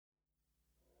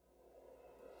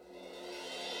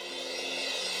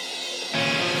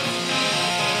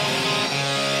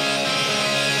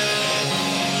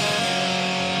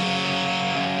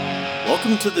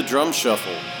Welcome to the Drum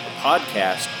Shuffle, a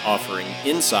podcast offering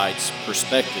insights,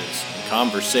 perspectives, and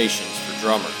conversations for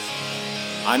drummers.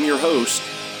 I'm your host,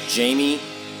 Jeremie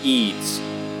Albino.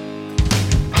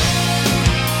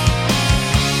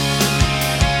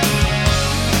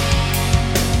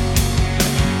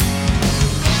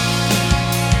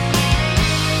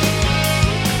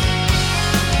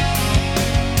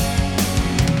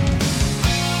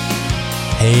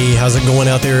 Hey, how's it going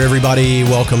out there, everybody?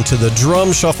 Welcome to the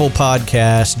Drum Shuffle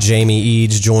podcast. Jeremie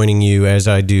Albino joining you as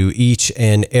I do each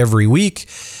and every week.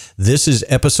 This is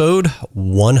episode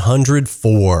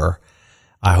 104.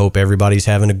 I hope everybody's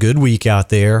having a good week out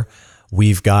there.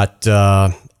 We've got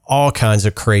all kinds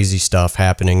of crazy stuff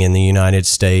happening in the United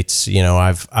States. You know,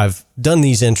 I've done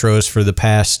these intros for the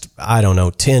past,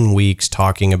 10 weeks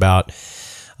talking about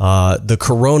the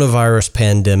coronavirus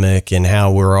pandemic and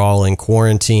how we're all in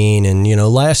quarantine. And,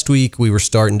 last week we were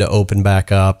starting to open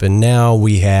back up, and now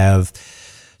we have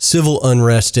civil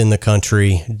unrest in the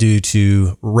country due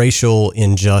to racial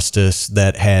injustice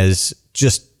that has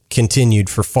just continued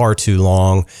for far too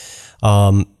long.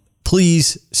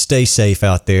 Please stay safe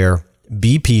out there.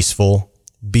 Be peaceful,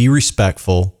 be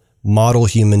respectful, model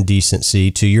human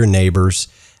decency to your neighbors.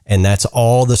 And that's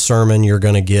all the sermon you're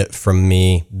going to get from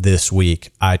me this week.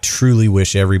 I truly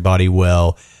wish everybody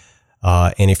well.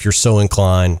 And if you're so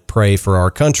inclined, pray for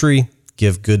our country.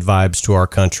 Give good vibes to our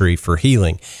country for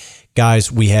healing.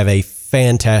 Guys, we have a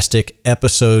fantastic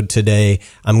episode today.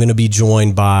 I'm going to be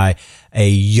joined by a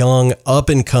young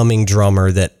up-and-coming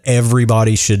drummer that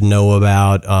everybody should know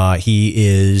about. He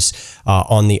is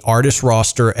on the artist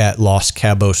roster at Los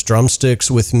Cabos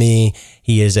Drumsticks with me.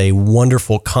 He is a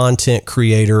wonderful content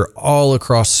creator all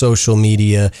across social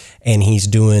media, and he's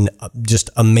doing just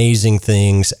amazing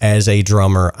things as a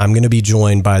drummer. I'm going to be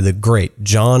joined by the great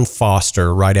Jon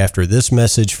Foster right after this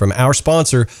message from our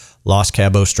sponsor, Los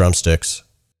Cabos Drumsticks.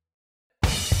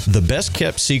 The best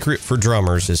kept secret for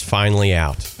drummers is finally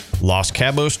out. Los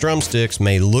Cabos Drumsticks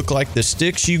may look like the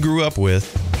sticks you grew up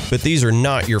with, but these are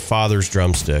not your father's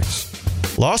drumsticks.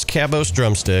 Los Cabos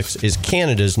Drumsticks is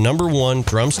Canada's #1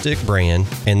 drumstick brand,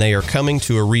 and they are coming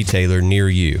to a retailer near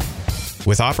you.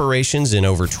 With operations in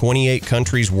over 28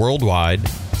 countries worldwide,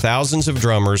 thousands of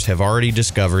drummers have already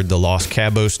discovered the Los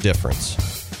Cabos difference.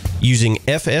 Using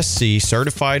FSC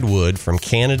certified wood from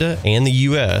Canada and the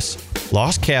US,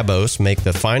 Los Cabos make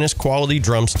the finest quality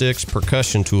drumsticks,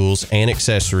 percussion tools, and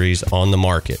accessories on the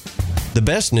market. The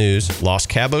best news, Los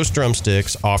Cabos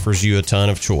Drumsticks offers you a ton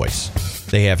of choice.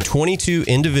 They have 22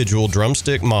 individual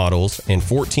drumstick models and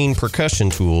 14 percussion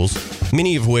tools,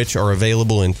 many of which are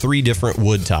available in 3 different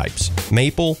wood types: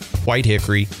 maple, white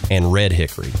hickory, and red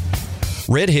hickory.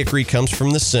 Red hickory comes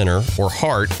from the center or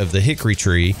heart of the hickory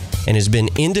tree and has been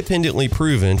independently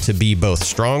proven to be both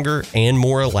stronger and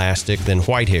more elastic than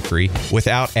white hickory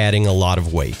without adding a lot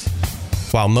of weight.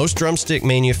 While most drumstick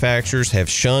manufacturers have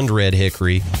shunned red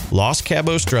hickory, Los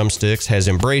Cabos Drumsticks has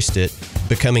embraced it,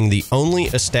 becoming the only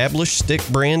established stick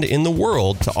brand in the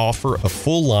world to offer a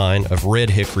full line of red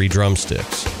hickory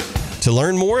drumsticks. To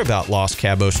learn more about Los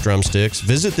Cabos Drumsticks,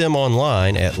 visit them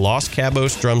online at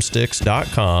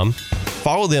loscabosdrumsticks.com.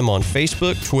 Follow them on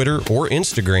Facebook, Twitter, or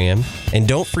Instagram, and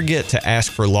don't forget to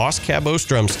ask for Los Cabos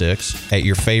Drumsticks at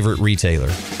your favorite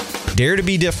retailer. Dare to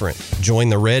be different. Join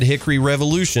the Red Hickory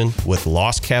Revolution with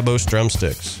Los Cabos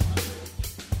Drumsticks.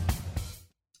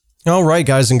 All right,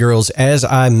 guys and girls, as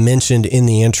I mentioned in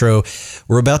the intro,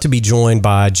 we're about to be joined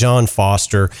by Jon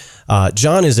Foster.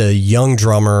 Jon is a young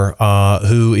drummer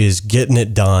who is getting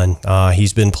it done.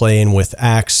 He's been playing with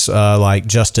acts like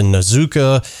Justin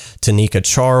Nozuka, Tanika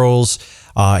Charles.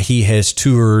 He has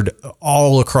toured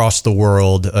all across the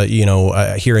world,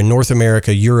 here in North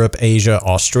America, Europe, Asia,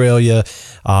 Australia.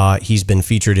 He's been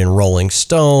featured in Rolling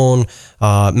Stone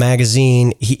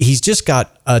magazine. He's just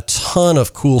got a ton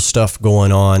of cool stuff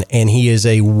going on, and he is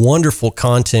a wonderful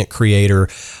content creator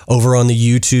over on the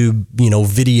YouTube,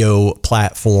 video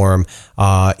platform.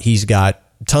 He's got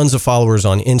tons of followers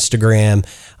on Instagram.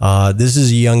 This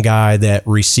is a young guy that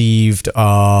received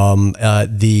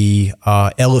the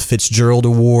Ella Fitzgerald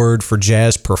Award for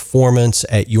Jazz Performance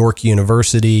at York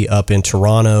University up in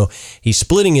Toronto. He's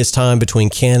splitting his time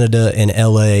between Canada and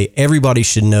LA. Everybody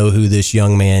should know who this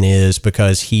young man is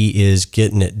because he is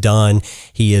getting it done.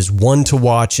 He is one to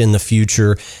watch in the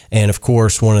future. And of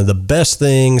course, one of the best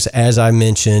things, as I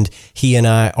mentioned, he and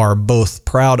I are both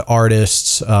proud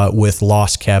artists with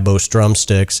Los Cabos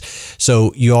Drumsticks.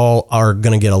 So you all are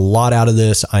going to get a lot out of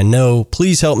this, I know.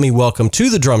 Please help me welcome to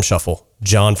the Drum Shuffle,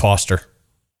 Jon Foster.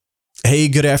 Hey,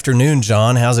 good afternoon,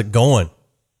 Jon. How's it going?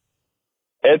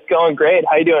 It's going great.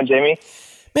 How you doing, Jeremie?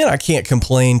 Man, I can't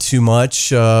complain too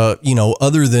much,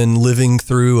 other than living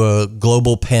through a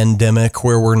global pandemic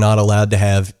where we're not allowed to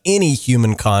have any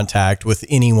human contact with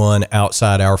anyone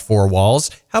outside our four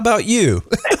walls. How about you?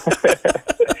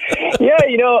 Yeah,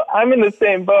 I'm in the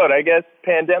same boat. I guess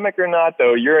pandemic or not,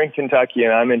 though, you're in Kentucky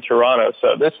and I'm in Toronto,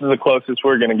 so this is the closest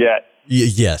we're going to get.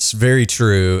 Yes, very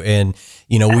true. And,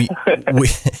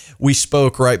 we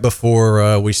spoke right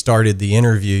before we started the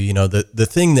interview. The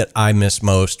thing that I miss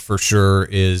most for sure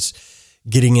is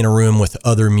getting in a room with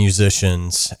other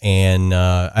musicians. And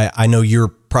I know you're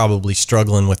probably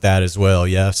struggling with that as well.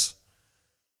 Yes?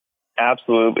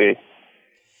 Absolutely.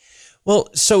 Well,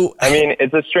 so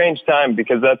it's a strange time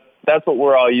because that's what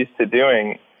we're all used to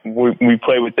doing. We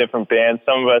play with different bands.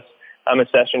 Some of us, I'm a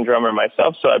session drummer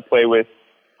myself, so I play with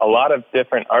a lot of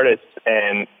different artists,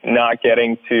 and not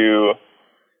getting to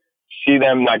see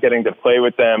them, not getting to play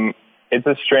with them, it's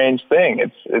a strange thing.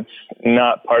 It's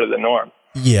not part of the norm.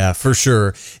 Yeah, for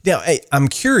sure. Now, I'm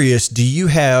curious, do you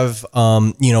have,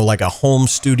 like a home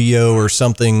studio or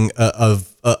something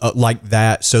like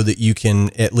that so that you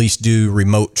can at least do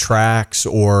remote tracks,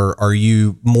 or are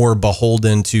you more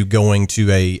beholden to going to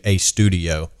a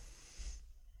studio?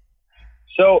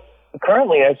 So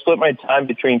currently I split my time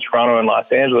between Toronto and Los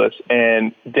Angeles,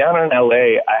 and down in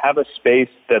LA, I have a space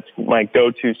that's my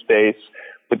go-to space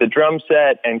with a drum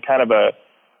set and kind of a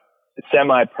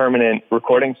semi-permanent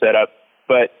recording setup.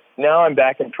 But now I'm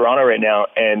back in Toronto right now,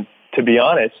 and to be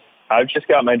honest, I've just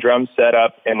got my drums set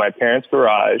up in my parents'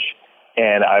 garage,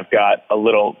 and I've got a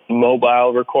little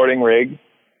mobile recording rig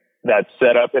that's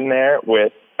set up in there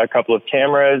with a couple of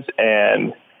cameras,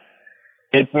 and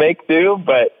it's make do,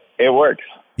 but it works.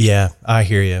 Yeah, I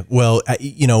hear you. Well,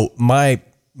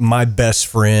 my best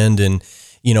friend and,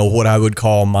 what I would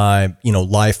call my,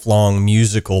 lifelong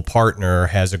musical partner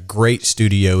has a great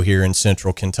studio here in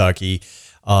Central Kentucky.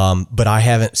 But I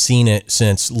haven't seen it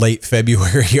since late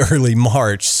February, early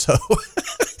March. So,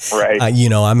 right.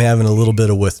 I'm having a little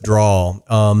bit of withdrawal.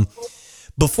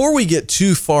 Before we get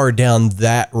too far down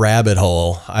that rabbit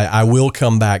hole, I will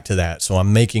come back to that. So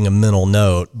I'm making a mental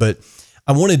note, but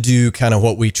I want to do kind of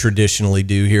what we traditionally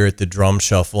do here at the Drum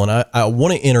Shuffle. And I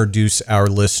want to introduce our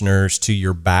listeners to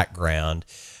your background.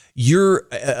 You're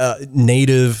a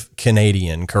native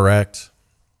Canadian, correct?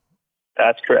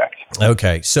 That's correct.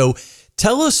 Okay. So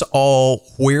tell us all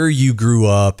where you grew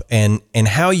up and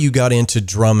how you got into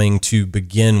drumming to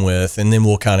begin with, and then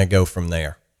we'll kind of go from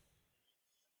there.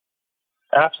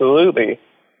 Absolutely.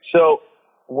 So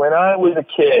when I was a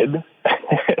kid,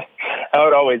 how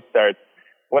it always starts.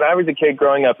 When I was a kid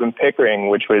growing up in Pickering,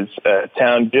 which was a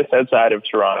town just outside of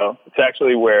Toronto, it's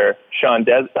actually where Shawn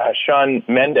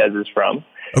Mendes is from.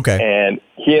 Okay. And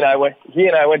he and I went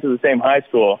to the same high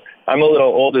school. I'm a little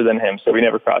older than him, so we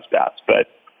never crossed paths, but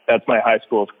that's my high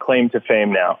school's claim to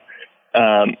fame now.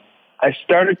 I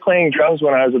started playing drums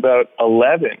when I was about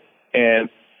 11, and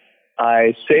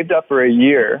I saved up for a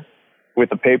year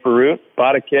with a paper route,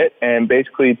 bought a kit, and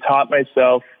basically taught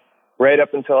myself right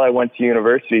up until I went to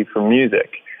university for music.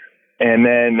 And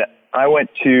then I went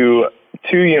to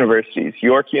two universities,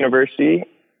 York University,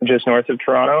 just north of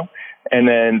Toronto, and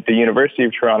then the University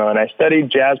of Toronto, and I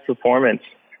studied jazz performance.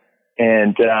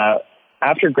 And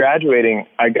after graduating,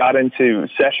 I got into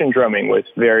session drumming with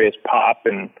various pop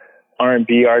and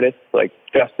R&B artists like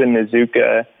Justin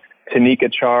Nozuka,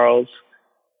 Tanika Charles,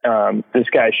 this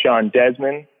guy Sean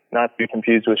Desmond, not to be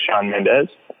confused with Shawn Mendes.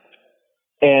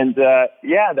 And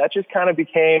that just kind of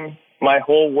became my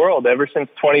whole world. Ever since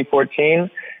 2014,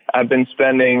 I've been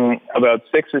spending about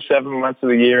 6 or 7 months of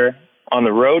the year on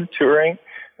the road touring,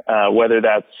 whether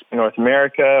that's North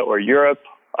America or Europe,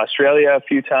 Australia a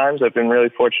few times. I've been really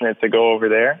fortunate to go over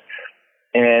there.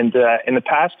 And in the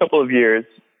past couple of years,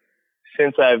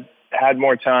 since I've had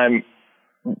more time,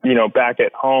 back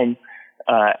at home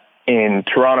in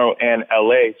Toronto and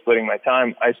LA, splitting my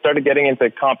time, I started getting into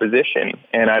composition,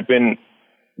 and I've been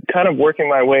kind of working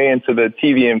my way into the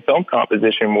TV and film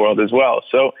composition world as well.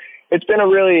 So it's been a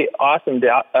really awesome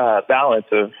balance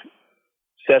of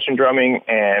session drumming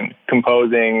and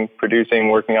composing, producing,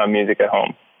 working on music at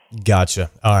home.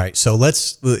 Gotcha. All right. So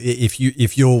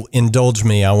if you'll indulge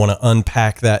me, I want to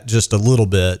unpack that just a little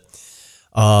bit.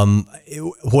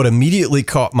 What immediately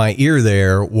caught my ear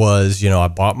there was, I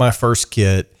bought my first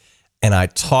kit and I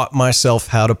taught myself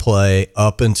how to play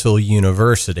up until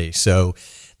university. So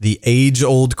the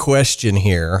age-old question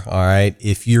here, all right,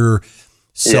 if you're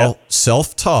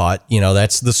self-taught,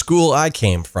 that's the school I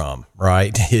came from,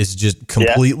 right, is just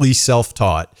completely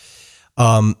self-taught.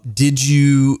 Did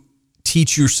you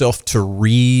teach yourself to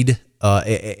read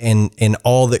and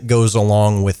all that goes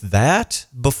along with that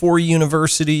before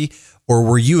university, or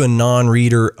were you a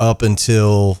non-reader up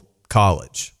until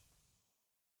college?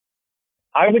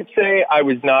 I would say I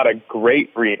was not a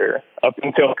great reader up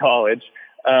until college.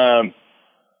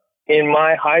 In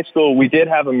my high school, we did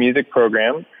have a music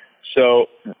program, so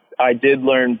I did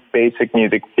learn basic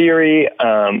music theory.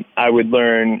 I would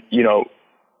learn,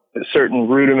 certain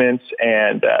rudiments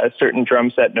and certain drum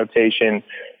set notation.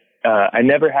 I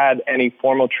never had any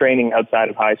formal training outside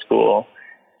of high school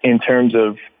in terms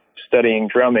of studying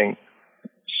drumming.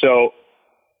 So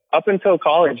up until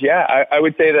college, I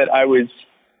would say that I was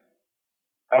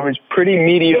pretty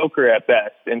mediocre at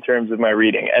best in terms of my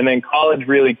reading. And then college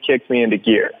really kicked me into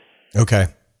gear. Okay.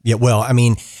 Yeah. Well, I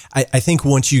mean, I think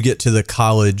once you get to the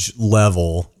college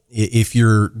level, if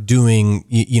you're doing,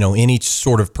 any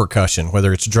sort of percussion,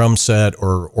 whether it's drum set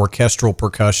or orchestral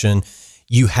percussion,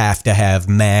 you have to have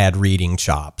mad reading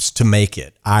chops to make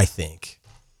it, I think.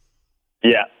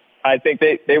 Yeah. I think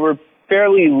they were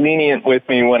fairly lenient with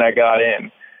me when I got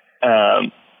in.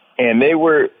 And they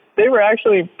were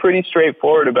actually pretty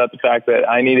straightforward about the fact that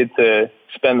I needed to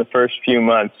spend the first few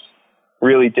months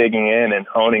really digging in and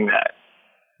honing that.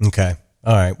 Okay.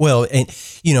 All right. Well, and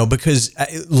because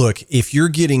look, if you're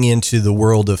getting into the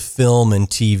world of film and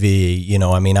TV,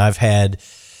 I've had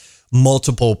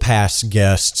multiple past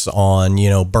guests on,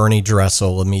 Bernie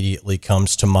Dressel immediately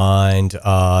comes to mind,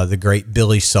 the great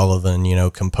Billy Sullivan,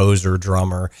 composer,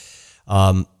 drummer.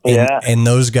 And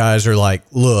those guys are like,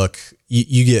 look,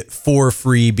 you get 4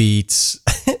 free beats.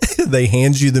 They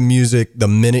hand you the music the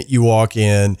minute you walk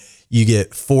in. You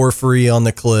get 4 free on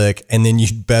the click, and then you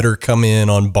better come in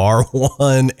on bar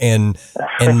 1 and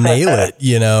nail it.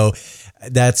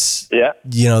 That's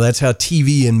that's how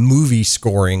TV and movie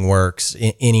scoring works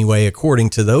anyway, according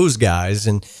to those guys.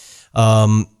 And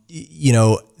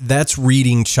that's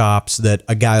reading chops that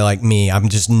a guy like me, I'm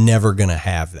just never gonna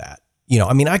have that.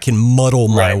 I can muddle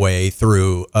my way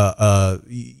through,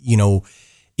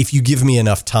 if you give me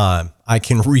enough time, I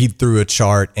can read through a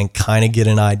chart and kind of get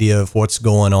an idea of what's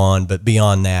going on. But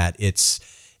beyond that, it's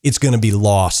going to be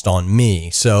lost on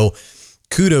me. So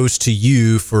kudos to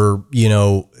you for,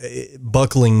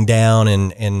 buckling down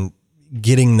and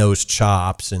getting those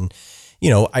chops. And,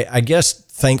 I guess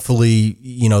thankfully,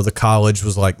 the college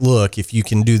was like, look, if you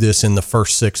can do this in the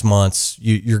first 6 months,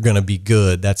 you're going to be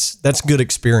good. That's good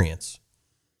experience.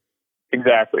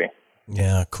 Exactly.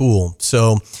 Yeah. Cool.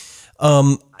 So,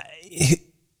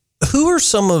 who are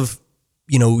some of,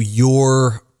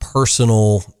 your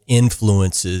personal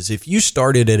influences? If you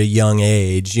started at a young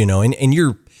age, and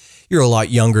you're a lot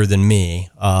younger than me,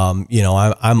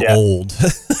 I'm old.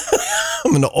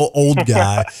 I'm an old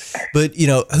guy, but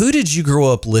who did you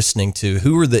grow up listening to?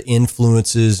 Who were the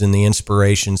influences and the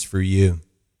inspirations for you?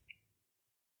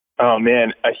 Oh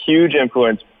man, a huge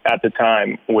influence at the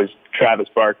time was Travis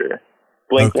Barker.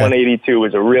 Blink 182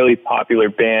 was a really popular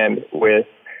band with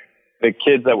the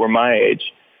kids that were my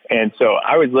age. And so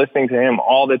I was listening to him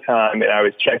all the time, and I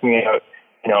was checking out,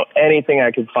 anything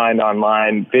I could find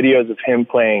online, videos of him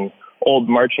playing old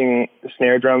marching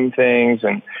snare drum things,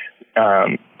 and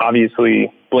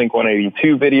obviously Blink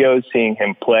 182 videos, seeing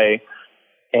him play.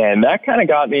 And that kind of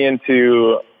got me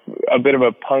into a bit of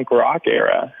a punk rock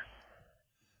era.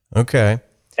 Okay.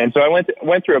 And so I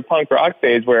went through a punk rock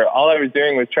phase where all I was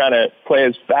doing was trying to play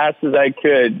as fast as I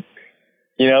could,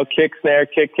 kick snare,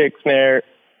 kick snare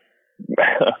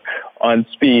on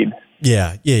speed.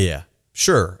 Yeah.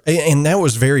 Sure. And that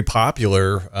was very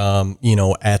popular,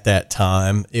 at that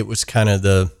time. It was kind of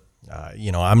the,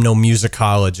 I'm no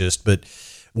musicologist, but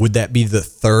would that be the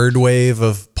third wave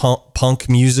of punk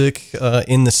music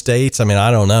in the States? I mean,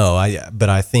 I don't know. But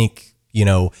I think,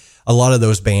 a lot of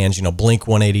those bands, Blink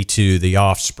 182, The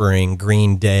Offspring,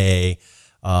 Green Day,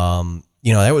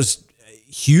 that was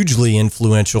hugely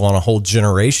influential on a whole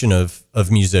generation of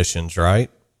musicians, right?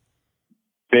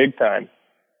 Big time.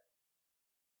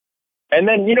 And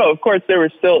then, of course, there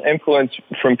was still influence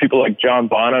from people like John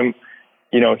Bonham,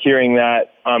 hearing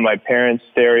that on my parents'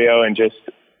 stereo and just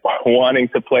wanting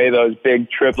to play those big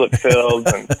triplet fills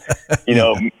and,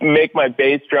 make my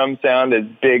bass drum sound as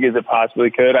big as it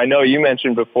possibly could. I know you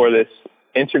mentioned before this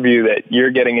interview that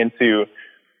you're getting into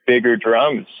bigger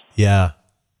drums. Yeah,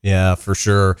 for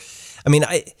sure. I mean,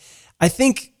 I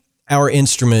think our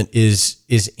instrument is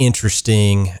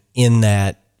interesting in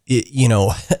that,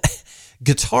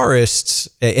 guitarists,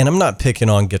 and I'm not picking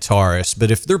on guitarists,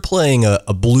 but if they're playing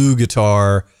a blue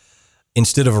guitar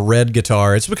instead of a red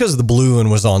guitar, it's because the blue one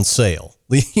was on sale.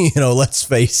 Let's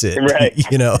face it. Right.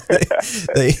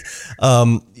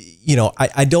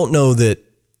 I don't know that.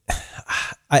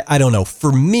 I don't know.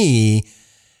 For me,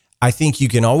 I think you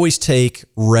can always take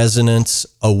resonance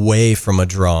away from a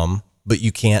drum, but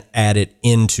you can't add it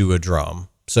into a drum.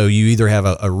 So you either have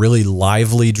a really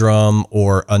lively drum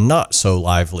or a not so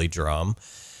lively drum.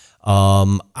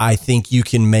 I think you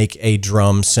can make a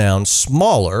drum sound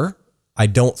smaller. I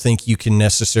don't think you can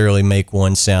necessarily make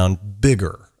one sound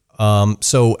bigger. I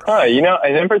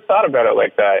never thought about it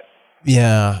like that.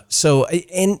 Yeah. So,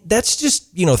 and that's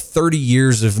just, 30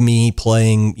 years of me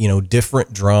playing,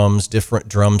 different drums, different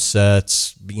drum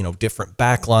sets, different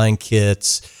backline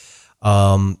kits.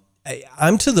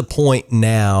 I'm to the point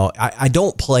now, I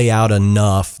don't play out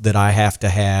enough that I have to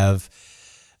have,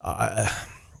 I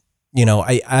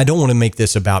don't want to make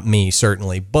this about me,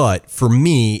 certainly, but for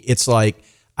me, it's like,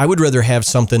 I would rather have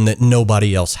something that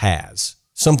nobody else has,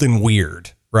 something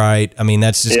weird, right? I mean,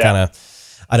 that's just kind of,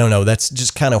 I don't know. That's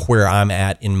just kind of where I'm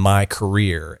at in my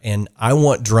career. And I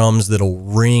want drums that'll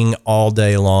ring all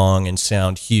day long and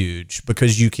sound huge,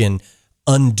 because you can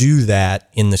undo that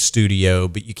in the studio,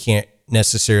 but you can't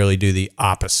necessarily do the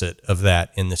opposite of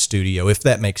that in the studio, if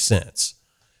that makes sense.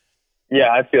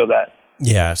 Yeah, I feel that.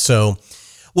 Yeah. So,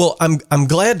 well, I'm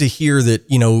glad to hear that,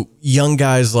 young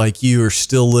guys like you are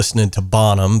still listening to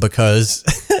Bonham, because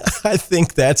I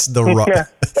think that's the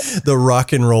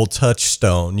rock and roll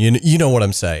touchstone. You know what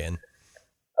I'm saying?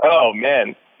 Oh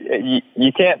man,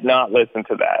 you can't not listen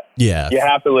to that. Yeah, you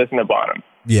have to listen to Bonham.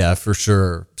 Yeah, for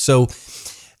sure. So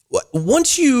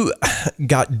once you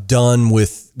got done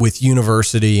with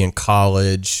university and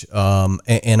college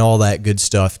and all that good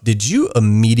stuff, did you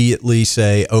immediately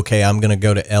say, okay, I'm going to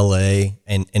go to LA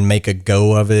and make a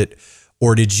go of it?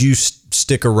 Or did you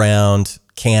stick around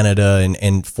Canada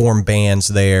and form bands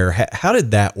there? How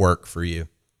did that work for you?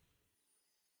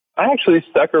 I actually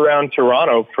stuck around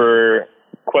Toronto for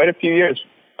quite a few years.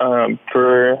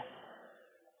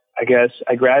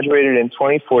 I graduated in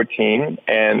 2014,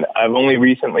 and I've only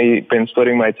recently been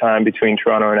splitting my time between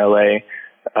Toronto and LA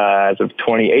as of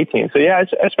 2018. So yeah,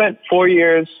 I spent 4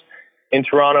 years in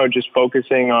Toronto just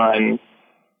focusing on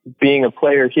being a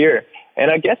player here. And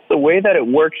I guess the way that it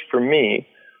worked for me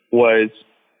was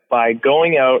by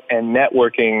going out and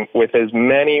networking with as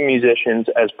many musicians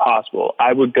as possible.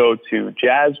 I would go to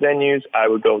jazz venues, I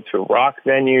would go to rock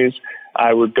venues,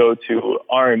 I would go to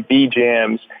R&B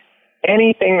jams,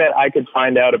 anything that I could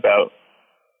find out about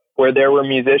where there were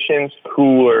musicians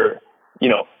who were,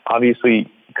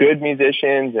 obviously good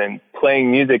musicians and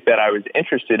playing music that I was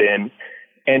interested in,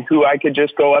 and who I could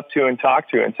just go up to and talk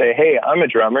to and say, hey, I'm a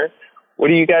drummer. What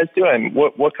are you guys doing?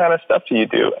 What kind of stuff do you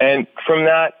do? And from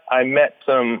that, I met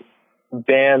some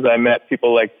bands. I met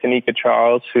people like Tanika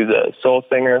Charles, who's a soul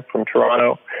singer from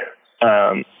Toronto.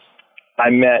 I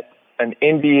met an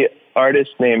indie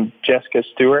artist named Jessica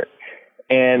Stewart,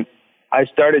 and I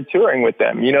started touring with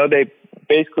them. They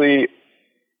basically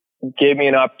gave me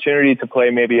an opportunity to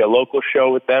play maybe a local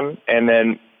show with them. And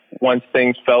then once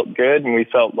things felt good and we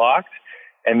felt locked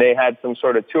and they had some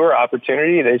sort of tour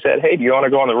opportunity, they said, hey, do you want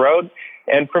to go on the road?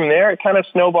 And from there, it kind of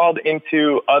snowballed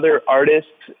into other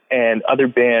artists and other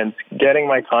bands getting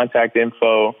my contact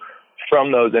info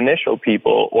from those initial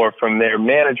people or from their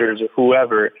managers or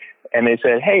whoever. And they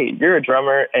said, hey, you're a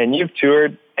drummer and you've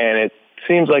toured and it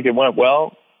seems like it went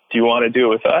well. Do you want to do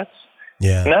it with us?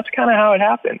 Yeah. And that's kind of how it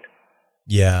happened.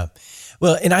 Yeah.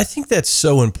 Well, and I think that's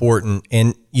so important.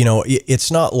 And,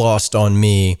 it's not lost on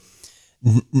me.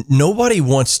 Nobody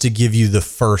wants to give you the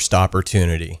first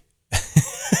opportunity.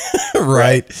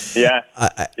 Right? Yeah.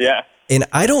 Yeah. And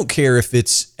I don't care if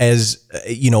it's as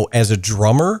a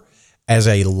drummer, as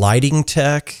a lighting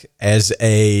tech, as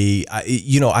I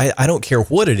don't care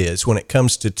what it is when it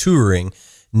comes to touring.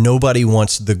 Nobody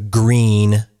wants the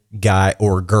green guy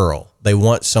or girl. They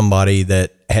want somebody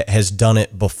that has done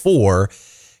it before,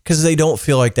 because they don't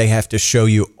feel like they have to show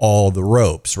you all the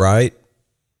ropes, right?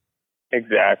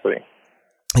 Exactly.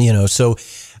 So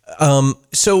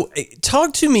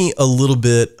talk to me a little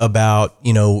bit about,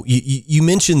 you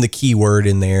mentioned the key word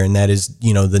in there, and that is,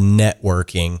 the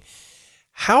networking.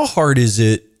 How hard is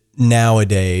it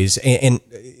nowadays? And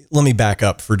let me back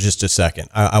up for just a second.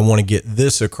 I want to get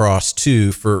this across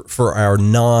too for our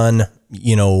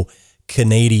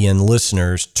Canadian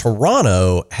listeners.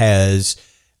 Toronto has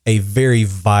a very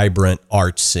vibrant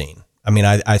arts scene. I mean,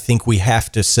 I think we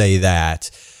have to say that.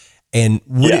 And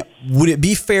would it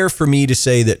be fair for me to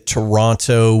say that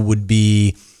Toronto would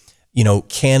be,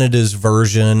 Canada's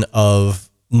version of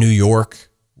New York?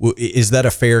 Is that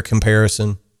a fair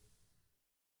comparison?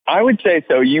 I would say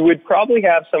so. You would probably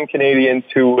have some Canadians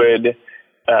who would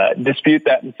dispute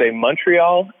that and say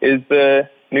Montreal is the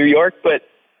New York, but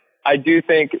I do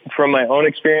think from my own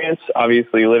experience,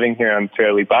 obviously living here, I'm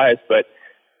fairly biased, but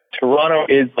Toronto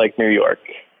is like New York.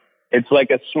 It's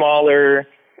like a smaller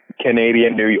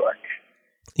Canadian New York.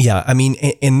 Yeah, I mean,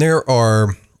 and there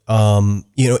are,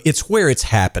 it's where it's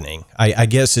happening, I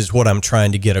guess is what I'm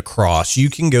trying to get across. You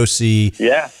can go see,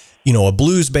 a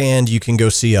blues band. You can go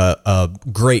see a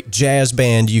great jazz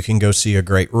band. You can go see a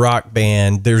great rock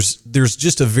band. There's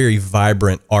just a very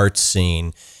vibrant art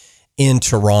scene in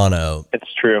Toronto.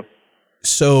 It's true.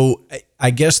 So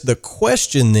I guess the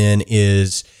question then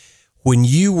is, when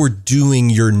you were doing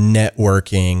your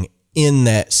networking in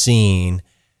that scene,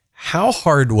 how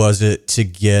hard was it to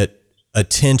get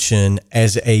attention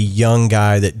as a young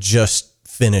guy that just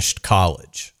finished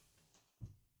college?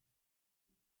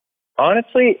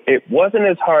 Honestly, it wasn't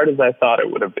as hard as I thought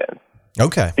it would have been.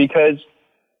 Okay. Because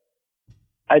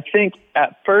I think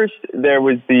at first there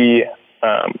was the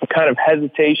kind of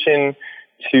hesitation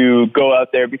to go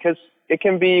out there because it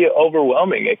can be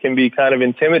overwhelming. It can be kind of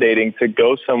intimidating to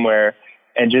go somewhere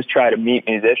and just try to meet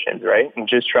musicians, right? And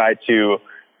just try to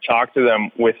talk to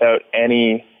them without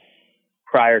any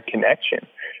prior connection.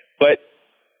 But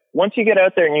once you get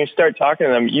out there and you start talking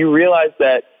to them, you realize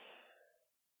that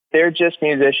they're just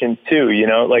musicians too,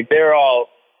 like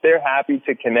they're happy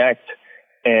to connect.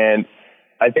 And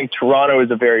I think Toronto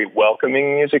is a very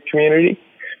welcoming music community.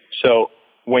 So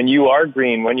when you are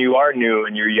green, when you are new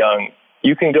and you're young,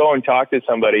 you can go and talk to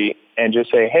somebody and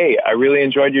just say, hey, I really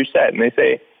enjoyed your set. And they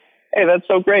say, hey, that's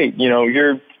so great.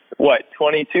 You're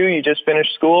 22? You just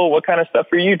finished school? What kind of stuff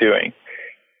are you doing?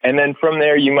 And then from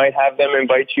there, you might have them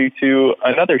invite you to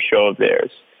another show of theirs.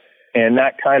 And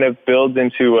that kind of builds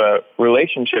into a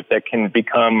relationship that can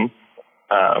become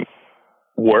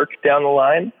work down the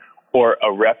line or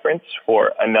a reference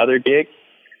for another gig.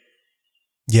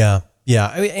 Yeah.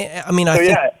 Yeah.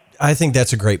 I think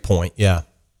that's a great point. Yeah.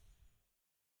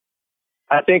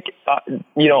 I think,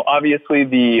 obviously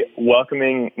the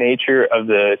welcoming nature of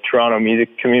the Toronto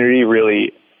music community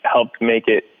really helped make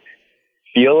it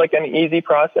feel like an easy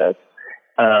process.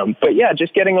 But yeah,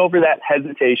 just getting over that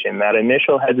hesitation, that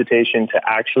initial hesitation to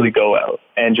actually go out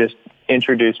and just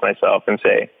introduce myself and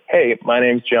say, hey, my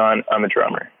name's John. I'm a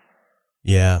drummer.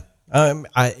 Yeah.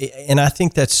 I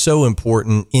think that's so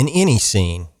important in any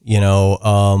scene,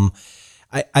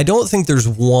 I don't think there's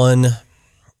one,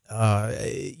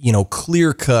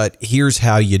 clear cut, here's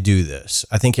how you do this.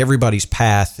 I think everybody's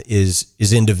path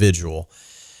is individual,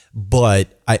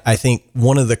 but I think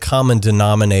one of the common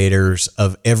denominators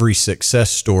of every success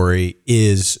story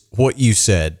is what you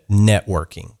said,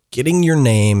 networking, getting your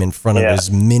name in front of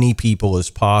as many people as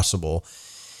possible.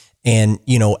 And,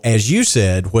 as you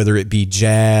said, whether it be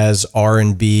jazz,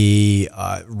 R&B,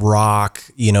 rock,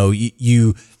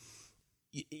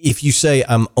 if you say,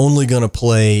 I'm only going to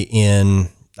play in,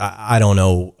 I don't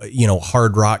know,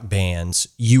 hard rock bands,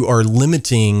 you are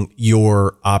limiting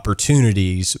your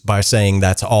opportunities by saying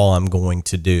that's all I'm going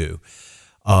to do.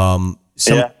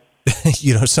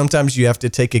 Sometimes you have to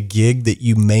take a gig that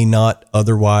you may not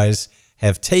otherwise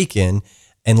have taken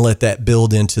and let that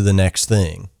build into the next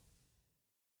thing.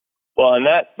 Well, and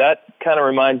that kind of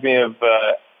reminds me of,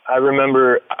 I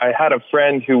remember I had a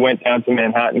friend who went down to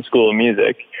Manhattan School of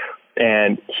Music,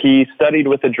 and he studied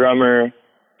with a drummer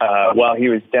while he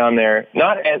was down there,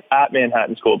 not at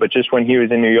Manhattan School, but just when he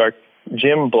was in New York,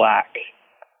 Jim Black.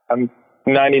 I'm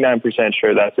 99%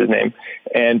 sure that's his name.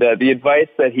 And the advice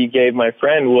that he gave my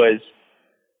friend was,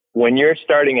 when you're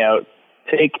starting out,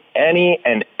 take any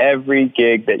and every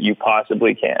gig that you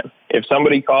possibly can. If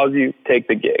somebody calls you, take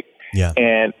the gig. Yeah.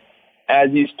 And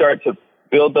as you start to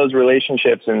build those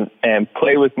relationships and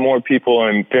play with more people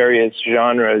in various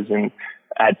genres and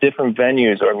at different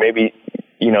venues, or maybe,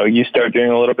 you start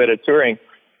doing a little bit of touring,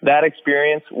 that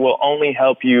experience will only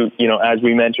help you, as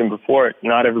we mentioned before,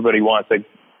 not everybody wants a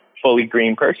fully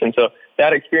green person. So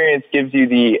that experience gives you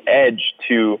the edge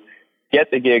to get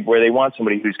the gig where they want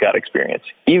somebody who's got experience,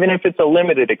 even if it's a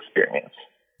limited experience.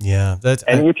 Yeah.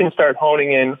 You can start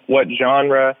honing in what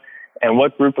genre and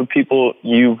what group of people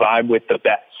you vibe with the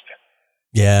best.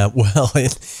 Yeah, well,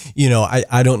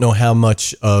 I don't know how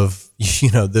much of,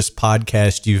 this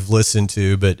podcast you've listened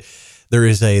to, but there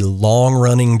is a long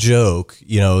running joke,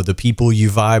 the people you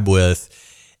vibe with,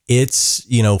 it's,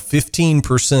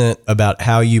 15% about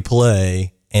how you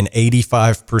play and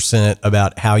 85%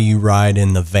 about how you ride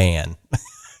in the van.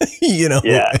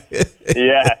 Yeah,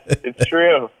 it's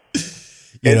true.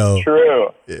 It's true.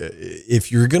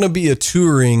 If you're going to be a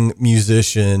touring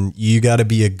musician, you got to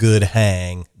be a good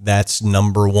hang. That's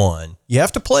number one. You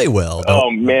have to play well.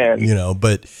 Oh man.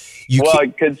 But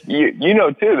because too,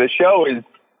 the show is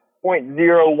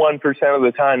 0.01% of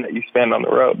the time that you spend on the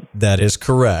road. That is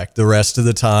correct. The rest of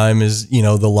the time is,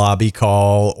 the lobby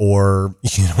call or,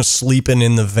 sleeping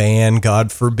in the van,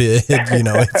 God forbid.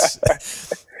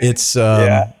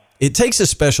 It takes a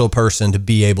special person to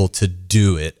be able to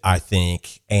do it, I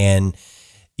think. And,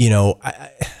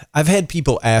 I've had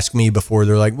people ask me before,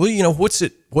 they're like, well, what's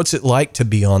it like to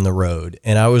be on the road?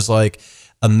 And I was like,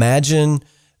 imagine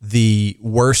the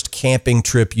worst camping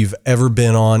trip you've ever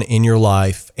been on in your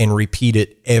life and repeat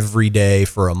it every day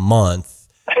for a month.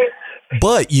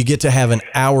 But you get to have an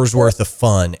hour's worth of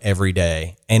fun every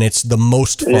day. And it's the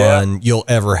most fun you'll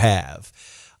ever have.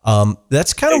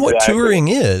 That's kind of what touring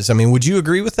is. I mean, would you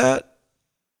agree with that?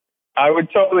 I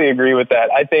would totally agree with that.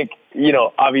 I think,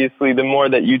 obviously the more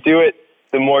that you do it,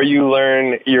 the more you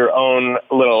learn your own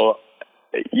little,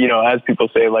 as people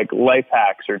say, like life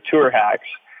hacks or tour hacks,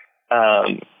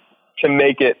 to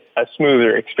make it a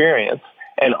smoother experience.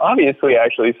 And obviously,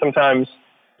 actually, sometimes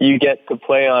you get to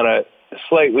play on a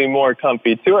slightly more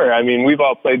comfy tour. I mean, we've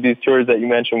all played these tours that you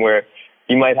mentioned where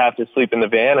you might have to sleep in the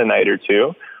van a night or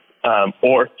two,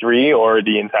 or three, or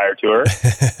the entire tour.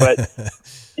 But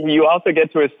you also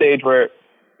get to a stage where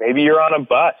maybe you're on a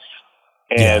bus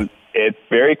and it's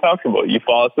very comfortable. You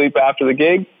fall asleep after the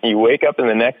gig, you wake up in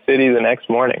the next city the next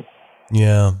morning.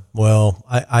 Yeah, well,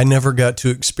 I never got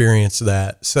to experience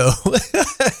that. So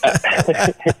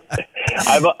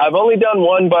I've only done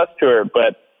one bus tour,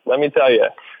 but let me tell you,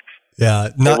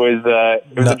 it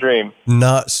was a dream.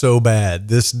 Not so bad.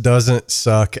 This doesn't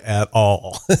suck at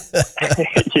all.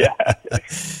 Yeah,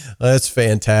 that's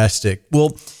fantastic.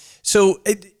 Well, so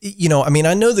I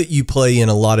know that you play in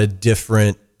a lot of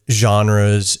different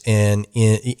genres and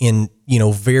in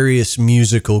various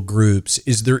musical groups.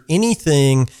 Is there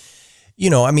anything?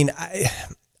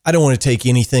 I don't want to take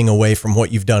anything away from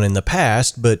what you've done in the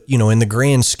past, but, in the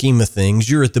grand scheme of things,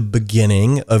 you're at the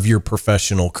beginning of your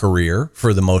professional career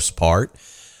for the most part.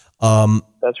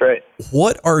 That's right.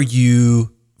 What are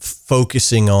you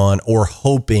focusing on or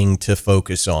hoping to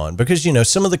focus on? Because,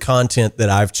 some of the content that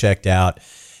I've checked out,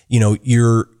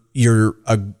 you're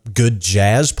a good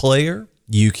jazz player.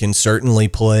 You can certainly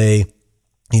play,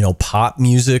 pop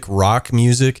music, rock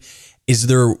music. Is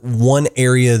there one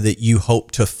area that you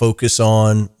hope to focus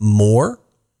on more?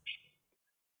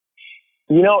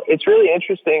 It's really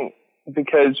interesting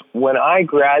because when I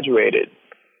graduated,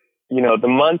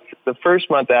 the first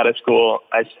month out of school,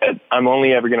 I said, I'm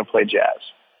only ever going to play jazz.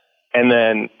 And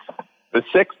then the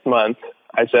 6th month,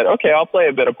 I said, okay, I'll play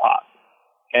a bit of pop.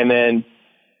 And then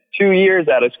 2 years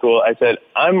out of school, I said,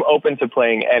 I'm open to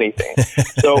playing anything.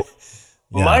 So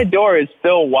my door is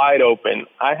still wide open.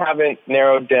 I haven't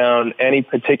narrowed down any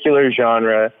particular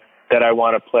genre that I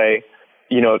want to play.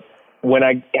 When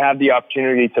I have the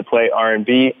opportunity to play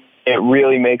R&B, it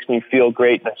really makes me feel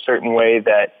great in a certain way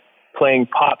that playing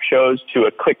pop shows to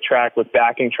a click track with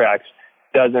backing tracks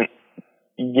doesn't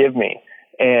give me.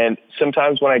 And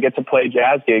sometimes when I get to play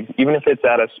jazz gigs, even if it's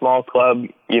at a small club,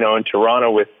 in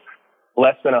Toronto with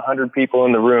less than 100 people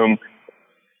in the room,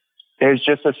 there's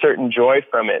just a certain joy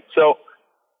from it. So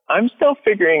I'm still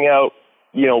figuring out,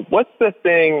 what's the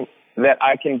thing that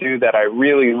I can do that I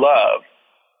really love,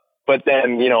 but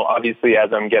then, obviously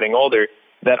as I'm getting older,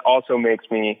 that also makes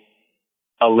me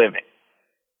a living.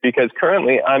 Because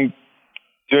currently I'm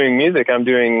doing music, I'm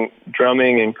doing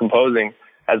drumming and composing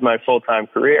as my full-time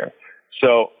career.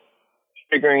 So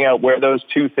figuring out where those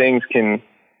two things can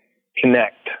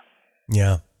connect.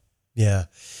 Yeah. Yeah.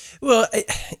 Well,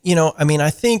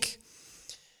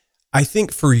 I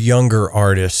think for younger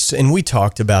artists, and we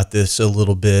talked about this a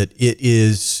little bit,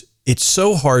 it's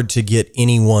so hard to get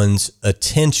anyone's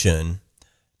attention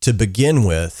to begin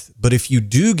with. But if you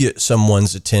do get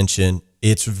someone's attention,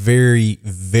 it's very,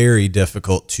 very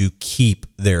difficult to keep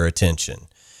their attention.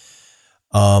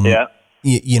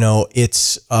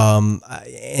 It's,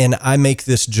 and I make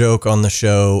this joke on the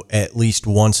show at least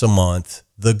once a month.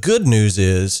 The good news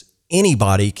is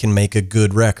anybody can make a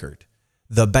good record.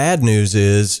 The bad news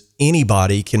is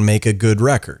anybody can make a good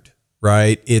record,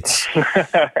 right? It's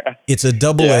a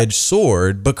double-edged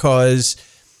sword because,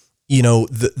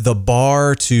 the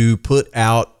bar to put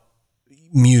out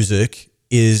music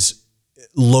is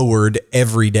lowered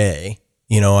every day.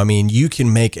 You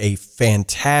can make a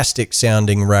fantastic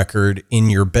sounding record in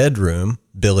your bedroom,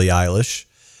 Billie Eilish.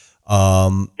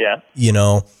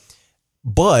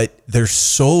 But there's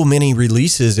so many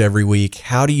releases every week.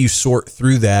 How do you sort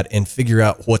through that and figure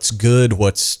out what's good,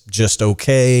 what's just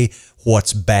okay,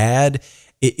 what's bad?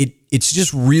 It's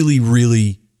just really,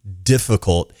 really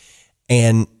difficult.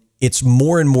 And it's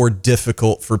more and more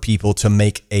difficult for people to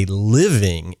make a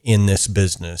living in this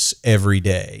business every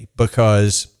day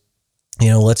because,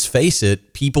 let's face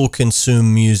it, people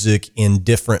consume music in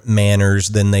different manners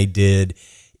than they did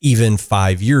even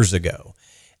 5 years ago.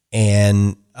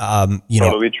 And,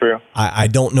 totally true. I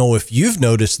don't know if you've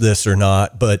noticed this or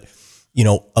not, but,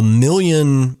 1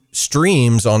 million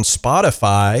streams on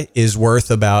Spotify is worth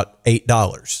about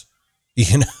 $8.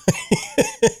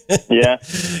 Yeah.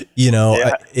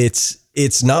 Yeah.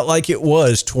 It's not like it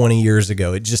was 20 years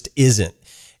ago. It just isn't.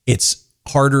 It's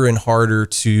harder and harder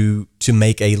to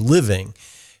make a living.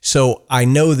 So I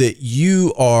know that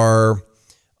you are,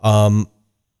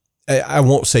 I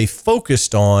won't say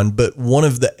focused on, but one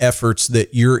of the efforts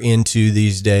that you're into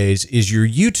these days is your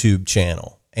YouTube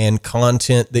channel and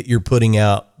content that you're putting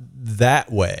out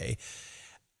that way.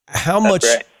 How much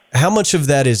of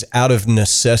that is out of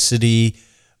necessity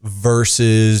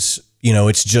versus,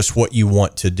 it's just what you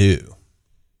want to do?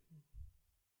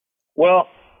 Well,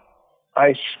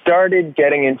 I started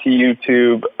getting into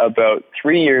YouTube about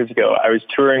 3 years ago. I was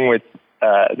touring with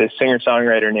this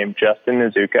singer-songwriter named Justin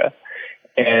Nozuka,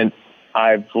 and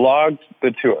I vlogged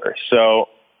the tour. So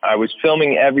I was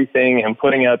filming everything and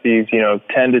putting out these,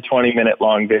 10 to 20 minute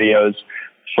long videos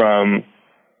from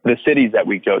the cities that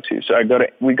we go to. So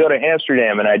we go to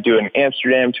Amsterdam, and I do an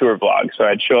Amsterdam tour vlog. So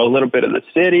I'd show a little bit of the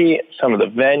city, some of the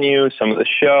venue, some of the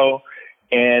show.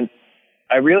 And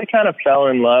I really kind of fell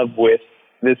in love with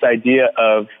this idea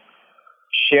of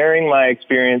sharing my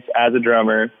experience as a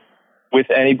drummer with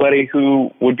anybody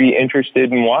who would be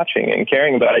interested in watching and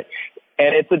caring about it.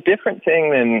 And it's a different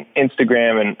thing than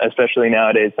Instagram, and especially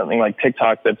nowadays, something like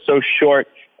TikTok that's so short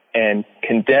and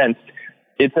condensed.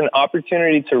 It's an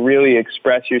opportunity to really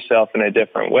express yourself in a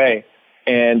different way.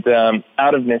 And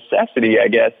out of necessity, I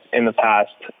guess, in the past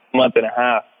month and a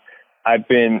half, I've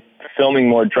been filming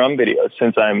more drum videos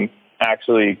since I'm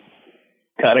actually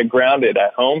kind of grounded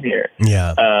at home here.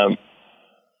 Yeah.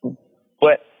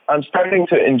 But I'm starting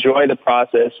to enjoy the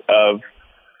process of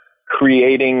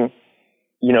creating,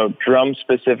 drum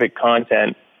specific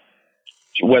content,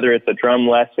 whether it's a drum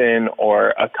lesson or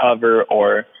a cover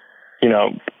or,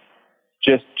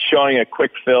 just showing a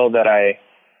quick fill that I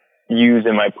use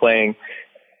in my playing.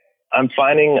 I'm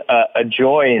finding a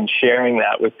joy in sharing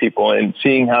that with people and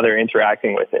seeing how they're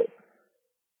interacting with it.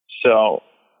 So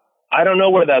I don't know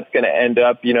where that's going to end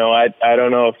up. I don't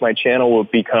know if my channel will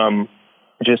become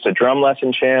just a drum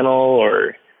lesson channel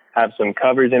or have some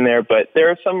covers in there, but there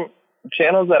are some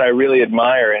channels that I really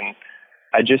admire, and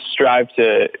I just strive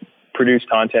to produce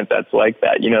content that's like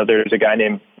that. There's a guy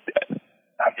named,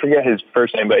 I forget his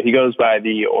first name, but he goes by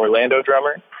the Orlando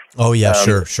Drummer. Oh yeah,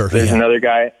 sure. There's another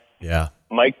guy, yeah,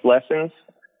 Mike Lessons.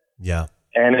 Yeah.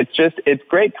 And it's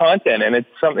great content, and it's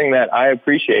something that I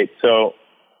appreciate. So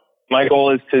my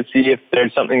goal is to see if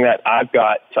there's something that I've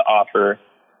got to offer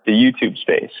the YouTube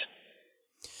space.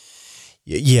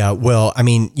 Yeah, well, I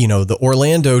mean, the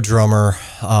Orlando Drummer,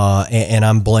 and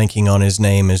I'm blanking on his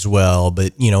name as well,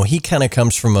 but, he kind of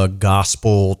comes from a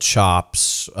gospel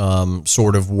chops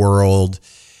sort of world,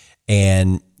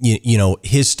 and,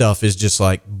 his stuff is just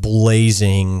like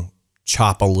blazing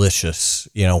chopalicious.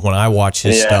 When I watch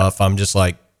his stuff, I'm just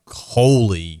like,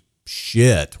 holy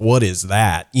shit, what is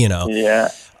that? Yeah.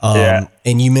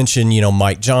 And you mentioned,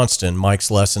 Mike Johnston,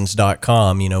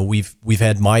 Mike'sLessons.com. We've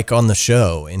had Mike on the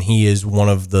show, and he is one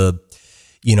of the,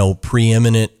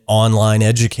 preeminent online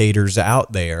educators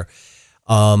out there.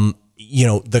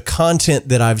 The content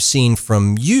that I've seen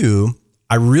from you,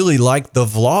 I really like the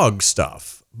vlog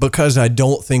stuff because I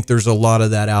don't think there's a lot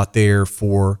of that out there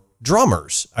for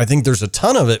drummers. I think there's a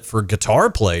ton of it for guitar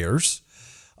players.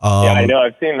 Yeah, I know.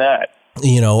 I've seen that.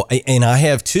 And I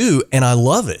have too, and I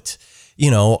love it.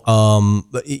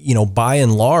 By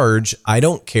and large, I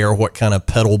don't care what kind of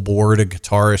pedal board a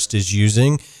guitarist is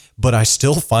using, but I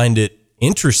still find it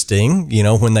interesting,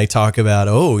 when they talk about,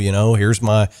 here's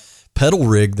my pedal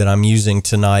rig that I'm using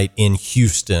tonight in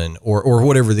Houston or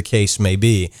whatever the case may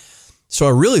be. So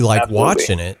I really like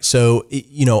watching it. So,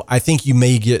 I think you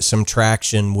may get some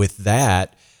traction with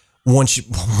that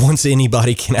once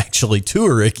anybody can actually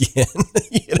tour again.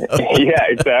 Yeah,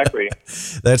 exactly.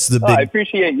 That's the big. I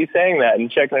appreciate you saying that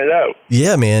and checking it out.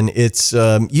 Yeah, man, it's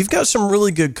you've got some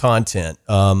really good content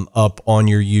up on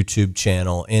your YouTube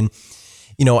channel, and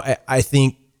I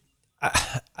think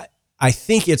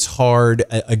it's hard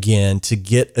again to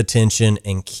get attention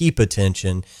and keep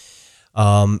attention.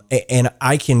 And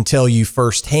I can tell you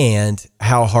firsthand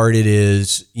how hard it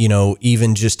is,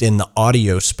 even just in the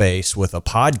audio space with a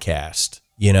podcast.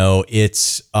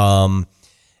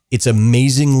 It's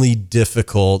amazingly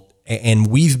difficult, and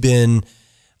we've been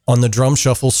on the Drum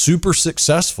Shuffle super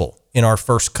successful in our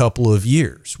first couple of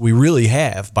years. We really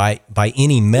have by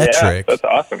any metric. Yeah, that's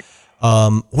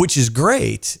awesome. Which is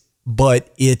great.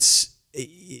 but it's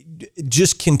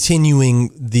just continuing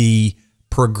the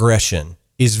progression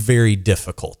is very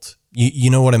difficult. You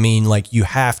know what I mean? Like you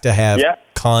have to have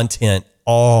content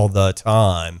all the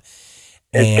time.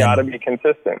 It's got to be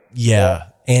consistent. Yeah.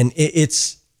 And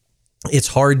it's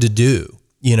hard to do,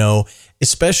 you know,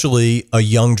 especially a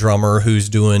young drummer who's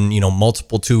doing, you know,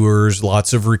 multiple tours,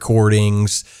 lots of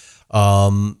recordings,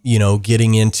 you know,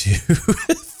 getting into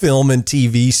film and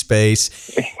TV space.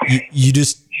 You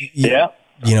just, you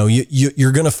know,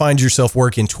 you're going to find yourself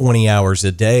working 20 hours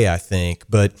a day, I think.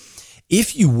 But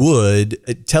if you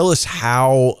would tell us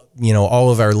how, you know,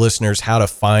 all of our listeners, how to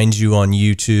find you on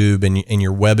YouTube and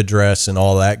your web address and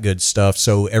all that good stuff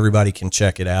so everybody can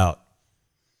check it out.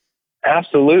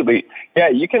 Absolutely. Yeah,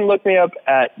 you can look me up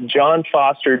at Jon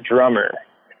Foster Drummer.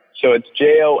 So it's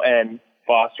Jon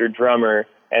Foster Drummer,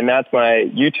 and that's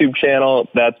my YouTube channel.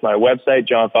 That's my website,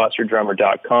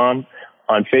 jonfosterdrummer.com.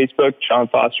 On Facebook, Jon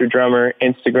Foster Drummer.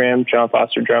 Instagram, Jon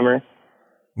Foster Drummer.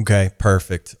 Okay,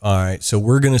 perfect. All right, so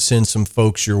we're going to send some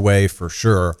folks your way for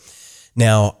sure.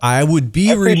 Now, I would be...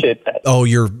 I appreciate that. Oh,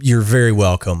 you're very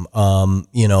welcome.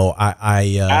 You know,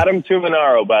 Adam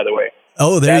Tuminaro, by the way.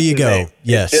 Oh, there That's you go. name.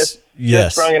 Yes.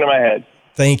 Just sprung into my head.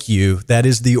 Thank you. That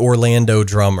is the Orlando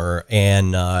drummer.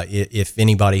 And if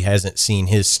anybody hasn't seen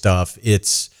his stuff,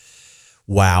 it's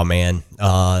wow, man.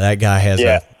 That guy has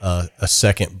a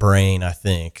second brain, I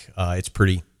think. It's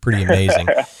pretty amazing.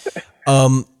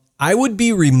 I would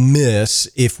be remiss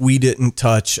if we didn't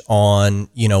touch on,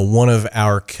 you know, one of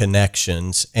our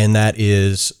connections, and that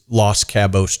is Los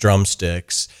Cabos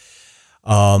Drumsticks.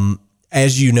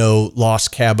 As you know, Los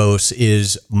Cabos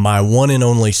is my one and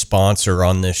only sponsor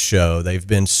on this show. They've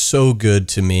been so good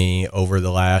to me over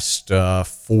the last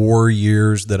 4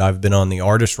 years that I've been on the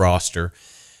artist roster.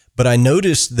 But I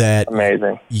noticed that...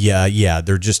 Amazing. Yeah,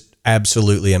 they're just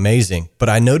absolutely amazing. But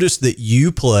I noticed that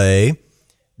you play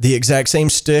the exact same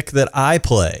stick that I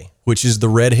play, which is the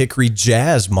Red Hickory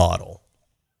Jazz model.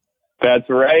 That's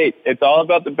right. It's all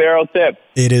about the barrel tip.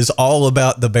 It is all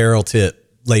about the barrel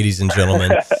tip, ladies and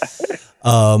gentlemen.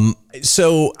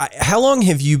 So how long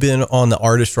have you been on the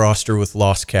artist roster with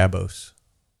Los Cabos?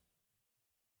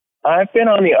 I've been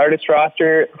on the artist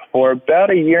roster for about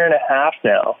 1.5 years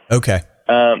now. Okay.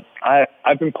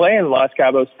 I've been playing Los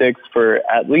Cabos sticks for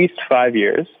at least 5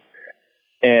 years,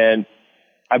 and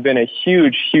I've been a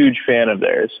huge fan of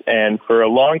theirs. And for a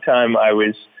long time, I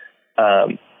was,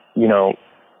 you know,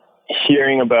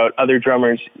 hearing about other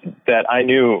drummers that I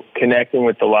knew connecting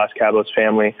with the Los Cabos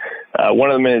family. One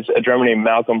of them is a drummer named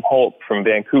Malcolm Holt from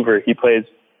Vancouver. He plays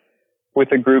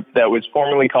with a group that was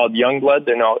formerly called Youngblood.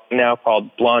 They're now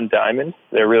called Blonde Diamond.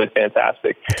 They're really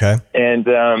fantastic. Okay. And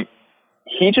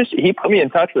he put me in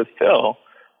touch with Phil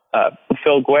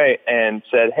Guay, and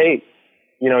said, hey,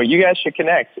 you know, you guys should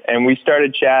connect. And we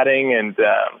started chatting and,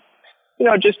 you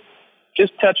know, just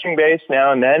touching base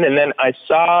now and then. And then I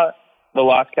saw the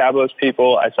Los Cabos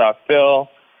people. I saw Phil.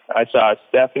 I saw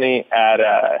Stephanie at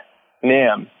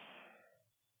NAMM.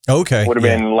 Okay. Would have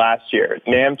been last year,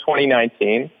 NAMM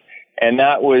 2019. And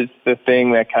that was the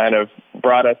thing that kind of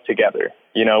brought us together.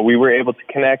 You know, we were able to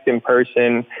connect in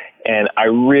person, and I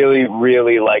really,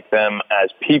 really like them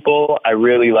as people. I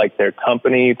really like their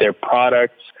company, their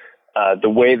products, the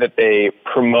way that they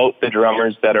promote the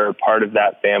drummers that are a part of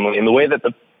that family, and the way that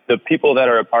the people that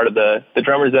are a part of the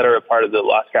drummers that are a part of the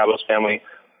Los Cabos family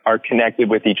are connected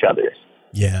with each other.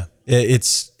 Yeah,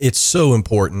 it's so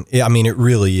important. I mean, it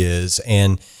really is.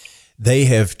 And they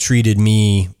have treated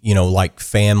me, you know, like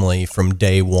family from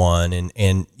day one.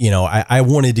 And you know, I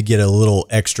wanted to get a little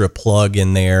extra plug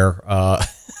in there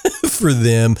for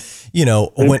them. You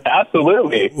know,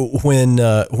 absolutely. When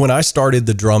I started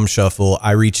the Drum Shuffle,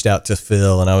 I reached out to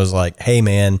Phil and I was like, hey,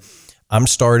 man, I'm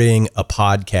starting a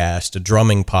podcast, a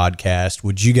drumming podcast.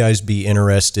 Would you guys be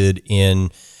interested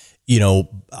in, you know,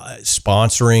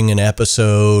 sponsoring an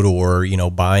episode or, you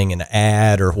know, buying an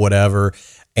ad or whatever?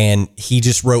 And he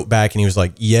just wrote back and he was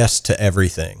like, yes to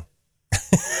everything.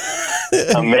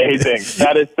 Amazing.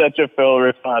 That is such a Phil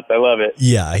response. I love it.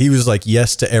 Yeah. He was like,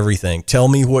 yes to everything. Tell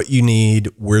me what you need.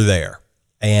 We're there.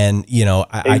 And, you know,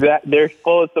 they're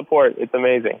full of support. It's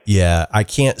amazing. Yeah. I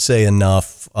can't say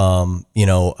enough, you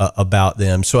know, about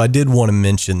them. So I did want to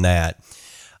mention that.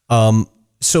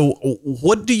 So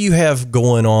what do you have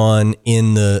going on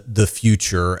in the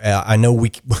future? I know we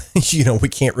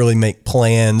can't really make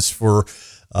plans for,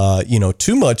 you know,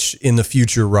 too much in the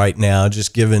future right now,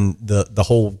 just given the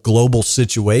whole global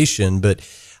situation. But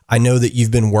I know that you've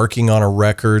been working on a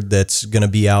record that's going to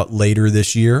be out later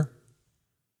this year.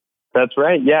 That's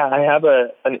right. Yeah, I have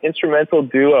an instrumental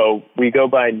duo. We go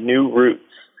by New Roots,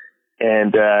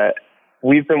 and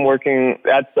we've been working,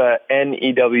 that's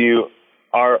Newroutes,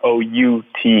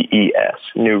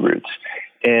 New Roots.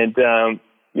 And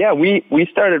we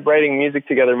started writing music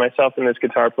together, myself and this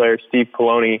guitar player, Steve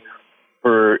Poloni,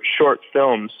 for short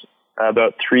films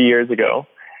about 3 years ago.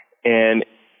 And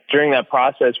during that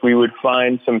process, we would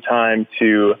find some time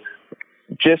to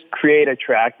just create a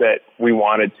track that we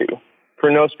wanted to for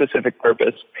no specific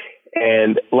purpose.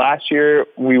 And last year,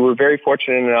 we were very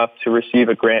fortunate enough to receive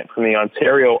a grant from the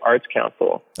Ontario Arts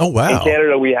Council. Oh, wow. In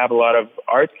Canada, we have a lot of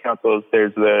arts councils.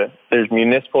 There's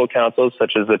municipal councils,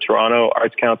 such as the Toronto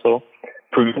Arts Council,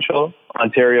 provincial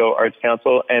Ontario Arts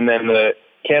Council, and then the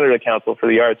Canada Council for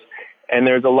the Arts. And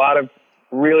there's a lot of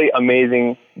really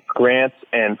amazing grants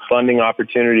and funding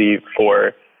opportunity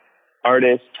for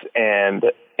artists and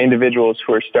individuals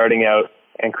who are starting out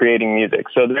and creating music.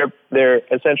 So they're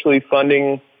essentially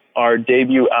funding our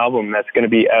debut album that's going to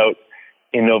be out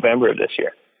in November of this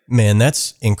year. Man,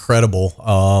 that's incredible.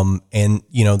 And,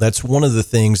 you know, that's one of the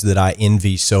things that I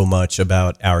envy so much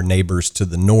about our neighbors to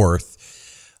the north.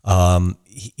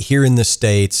 Here in the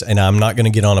States, and I'm not going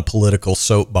to get on a political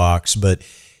soapbox, but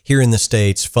here in the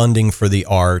States, funding for the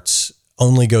arts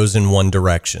only goes in one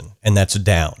direction, and that's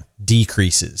down,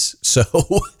 decreases. So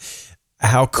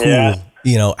how cool,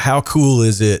 you know, how cool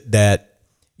is it that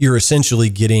you're essentially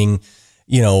getting,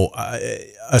 you know,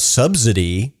 a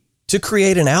subsidy to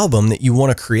create an album that you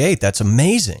want to create? That's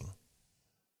amazing.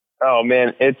 Oh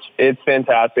man, it's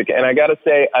fantastic. And I got to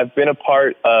say, I've been a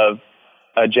part of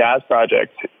a jazz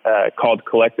project called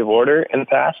Collective Order in the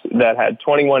past that had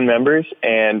 21 members,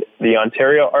 and the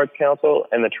Ontario Arts Council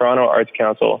and the Toronto Arts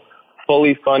Council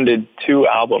fully funded 2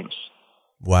 albums.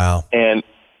 Wow. And,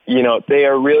 you know, they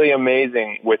are really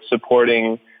amazing with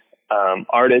supporting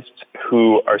artists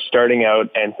who are starting out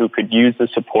and who could use the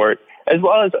support, as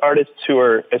well as artists who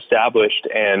are established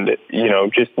and, you know,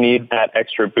 just need that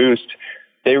extra boost.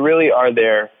 They really are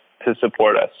there to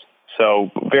support us.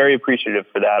 So very appreciative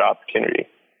for that opportunity.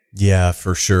 Yeah,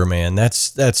 for sure, man.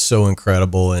 That's so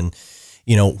incredible. And,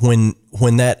 you know, when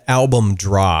that album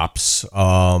drops,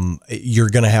 you're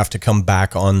going to have to come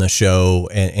back on the show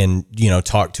and, you know,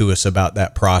 talk to us about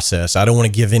that process. I don't want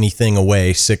to give anything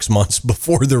away 6 months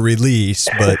before the release,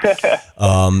 but,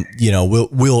 you know,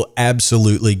 we'll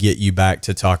absolutely get you back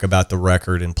to talk about the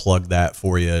record and plug that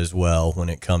for you as well when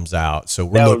it comes out. So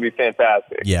that would be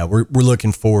fantastic. Yeah, we're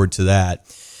looking forward to that.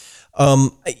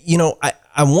 You know,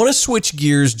 I want to switch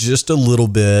gears just a little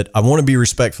bit. I want to be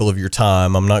respectful of your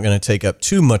time. I'm not going to take up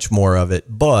too much more of it,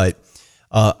 but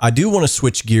I do want to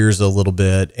switch gears a little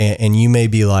bit. And you may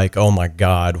be like, oh my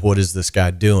God, what is this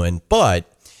guy doing? But,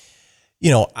 you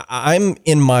know, I'm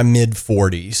in my mid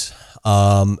 40s.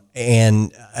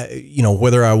 And, you know,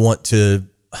 whether I want to,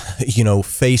 you know,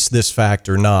 face this fact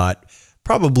or not,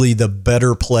 probably the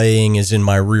better playing is in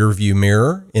my rear view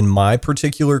mirror in my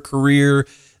particular career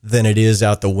than it is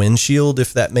out the windshield,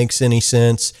 if that makes any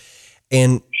sense.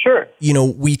 And, sure, you know,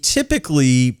 we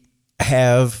typically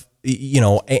have, you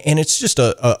know, and it's just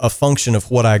a function of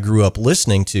what I grew up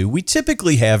listening to. We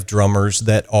typically have drummers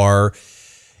that are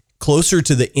closer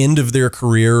to the end of their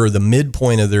career or the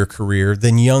midpoint of their career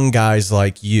than young guys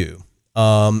like you.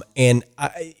 And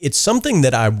it's something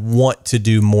that I want to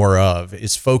do more of,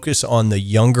 is focus on the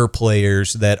younger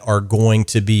players that are going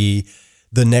to be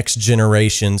the next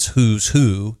generation's who's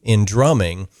who in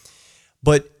drumming.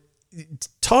 But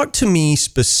talk to me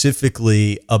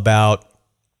specifically about,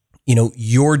 you know,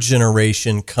 your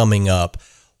generation coming up.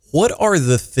 What are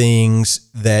the things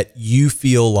that you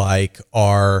feel like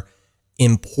are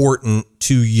important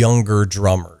to younger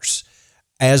drummers,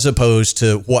 as opposed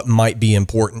to what might be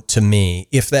important to me,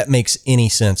 if that makes any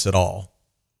sense at all?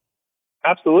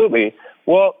 Absolutely.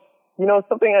 Well, you know,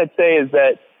 something I'd say is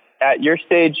that at your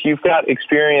stage, you've got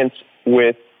experience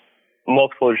with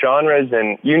multiple genres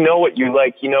and you know what you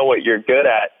like, you know what you're good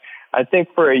at. I think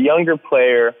for a younger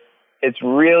player, it's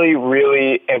really,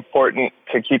 really important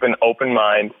to keep an open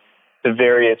mind to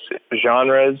various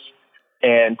genres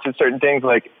and to certain things.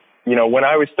 Like, you know, when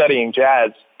I was studying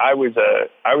jazz, I was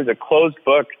a closed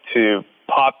book to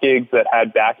pop gigs that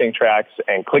had backing tracks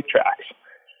and click tracks.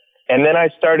 And then I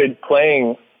started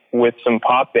playing with some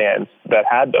pop bands that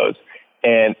had those.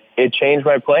 And it changed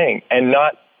my playing, and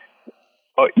not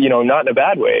in a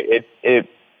bad way. It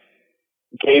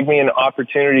gave me an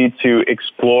opportunity to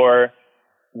explore,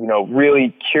 you know,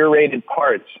 really curated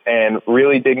parts and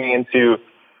really digging into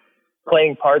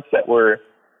playing parts that were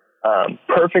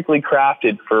perfectly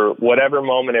crafted for whatever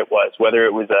moment it was, whether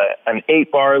it was an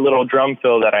 8-bar little drum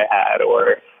fill that I had,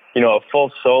 or, you know, a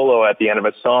full solo at the end of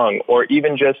a song, or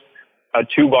even just a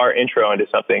 2-bar intro into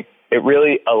something. It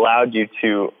really allowed you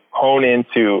to hone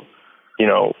into, you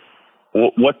know,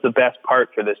 what's the best part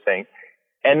for this thing?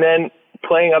 And then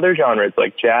playing other genres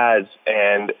like jazz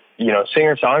and,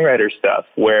 singer-songwriter stuff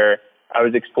where I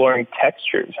was exploring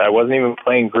textures. I wasn't even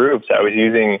playing grooves. I was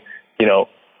using,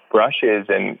 brushes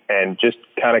and just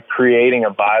kind of creating a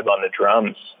vibe on the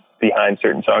drums behind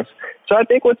certain songs. So I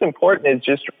think what's important is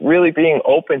just really being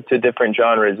open to different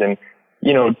genres and,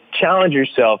 challenge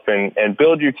yourself and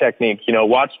build your technique.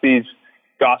 Watch these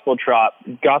gospel chop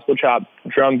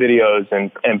drum videos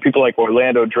and people like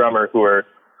Orlando Drummer who are,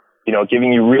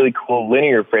 giving you really cool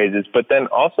linear phrases, but then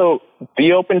also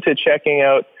be open to checking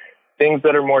out things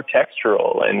that are more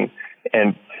textural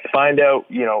and find out,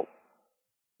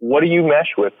 what do you mesh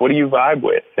with? What do you vibe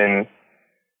with? And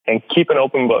keep an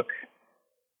open book.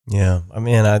 Yeah. I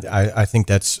mean, I think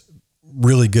that's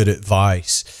really good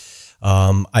advice.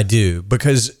 I do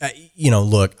because,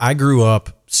 look, I grew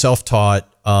up self-taught.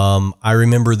 I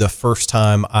remember the first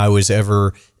time I was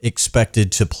ever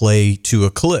expected to play to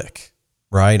a click,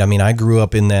 right? I mean, I grew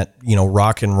up in that,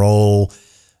 rock and roll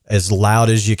as loud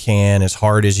as you can, as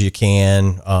hard as you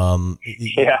can. I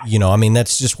mean,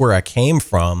 that's just where I came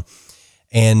from.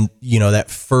 And, that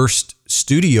first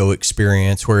studio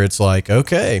experience where it's like,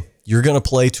 okay, you're going to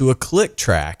play to a click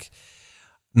track.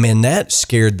 Man, that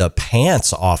scared the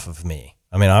pants off of me.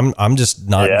 I mean, I'm just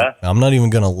not, I'm not even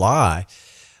going to lie.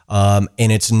 And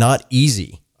it's not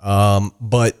easy.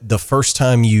 But the first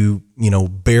time you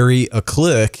bury a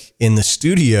click in the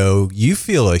studio, you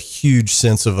feel a huge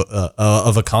sense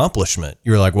of accomplishment.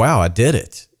 You're like, wow, I did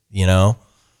it,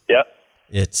 Yep.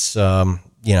 It's,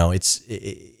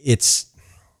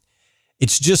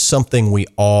 it's just something we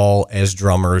all as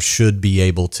drummers should be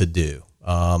able to do.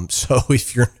 So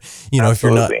if you're,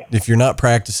 if you're not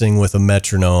practicing with a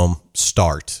metronome,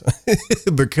 start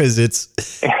because it's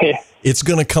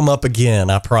going to come up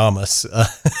again. I promise.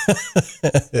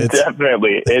 It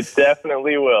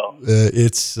definitely will.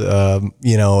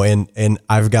 And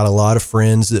I've got a lot of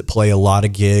friends that play a lot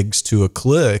of gigs to a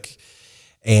click,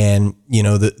 and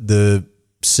the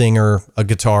singer, a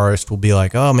guitarist will be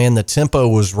like, oh man, the tempo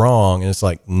was wrong. And it's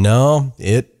like, no,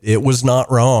 it was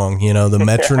not wrong. The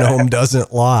metronome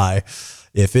doesn't lie.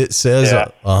 If it says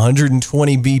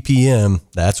 120 BPM,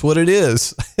 that's what it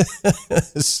is.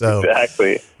 So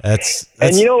exactly. That's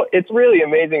and it's really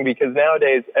amazing because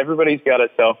nowadays everybody's got a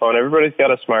cell phone, everybody's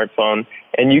got a smartphone,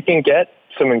 and you can get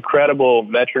some incredible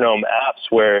metronome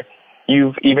apps where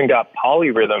you've even got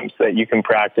polyrhythms that you can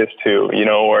practice to,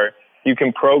 or you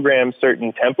can program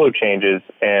certain tempo changes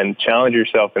and challenge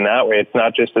yourself in that way. It's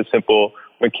not just a simple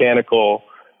mechanical,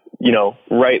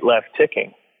 right, left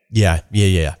ticking. Yeah.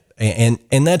 And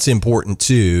that's important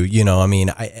too.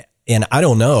 I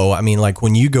don't know. I mean, like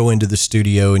when you go into the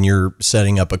studio and you're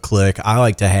setting up a click, I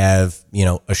like to have,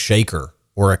 a shaker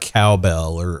or a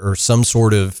cowbell or some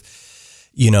sort of,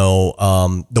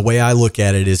 the way I look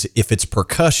at it is if it's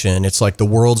percussion, it's like the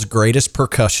world's greatest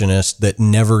percussionist that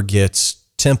never gets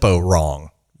tempo wrong.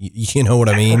 You know what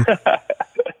I mean?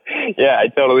 Yeah, I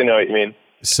totally know what you mean.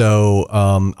 So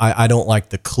I don't like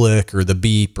the click or the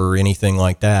beep or anything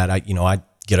like that. I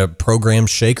get a programmed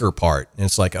shaker part and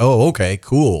it's like, oh, okay,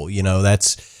 cool.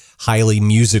 That's highly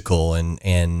musical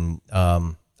and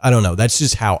I don't know. That's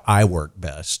just how I work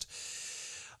best.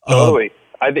 Totally.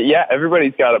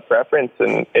 Everybody's got a preference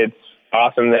and it's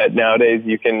awesome that nowadays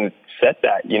you can set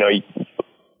that,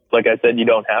 like I said, you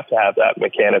don't have to have that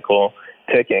mechanical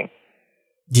ticking.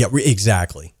 Yeah,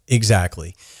 exactly.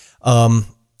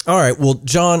 All right. Well,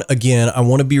 Jon, again, I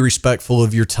want to be respectful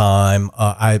of your time.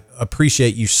 I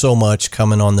appreciate you so much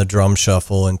coming on the Drum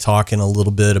Shuffle and talking a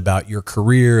little bit about your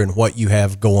career and what you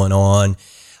have going on,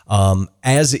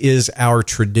 as is our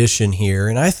tradition here.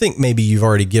 And I think maybe you've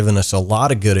already given us a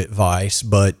lot of good advice,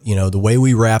 but the way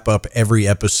we wrap up every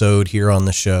episode here on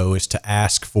the show is to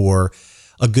ask for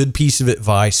a good piece of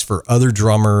advice for other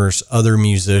drummers, other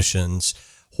musicians.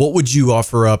 What would you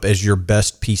offer up as your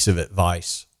best piece of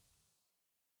advice?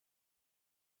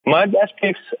 My best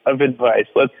piece of advice,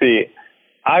 let's see.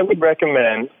 I would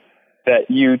recommend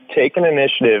that you take an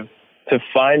initiative to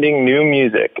finding new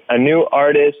music, a new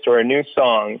artist or a new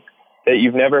song that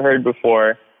you've never heard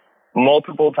before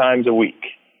multiple times a week,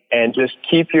 and just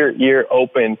keep your ear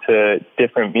open to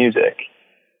different music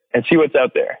and see what's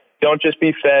out there. Don't just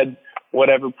be fed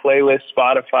whatever playlist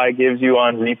Spotify gives you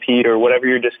on repeat or whatever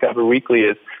your Discover Weekly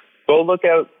is. Go look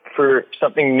out for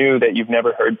something new that you've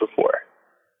never heard before.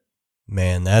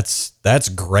 Man, that's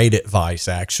great advice,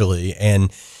 actually.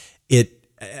 And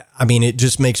it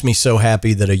just makes me so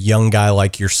happy that a young guy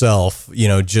like yourself,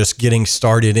 just getting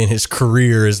started in his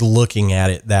career is looking at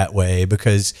it that way,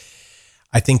 because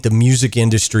I think the music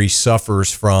industry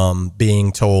suffers from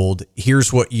being told,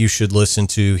 here's what you should listen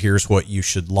to, here's what you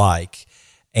should like.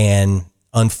 And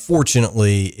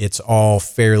unfortunately, it's all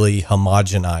fairly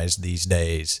homogenized these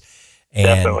days. And,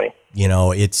 Definitely.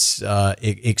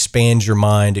 it expands your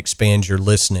mind, expands your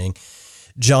listening.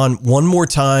 Jon, one more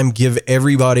time, give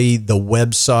everybody the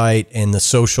website and the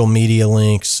social media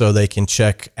links so they can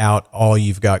check out all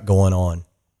you've got going on.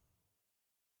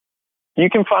 You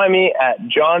can find me at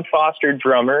Jon Foster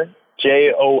Drummer,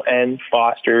 Jon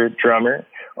Foster Drummer,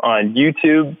 on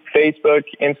YouTube, Facebook,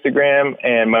 Instagram,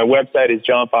 and my website is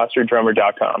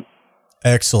jonfosterdrummer.com.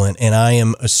 Excellent. And I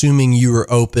am assuming you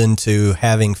are open to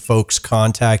having folks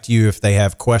contact you if they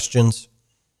have questions?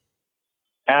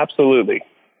 Absolutely.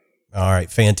 All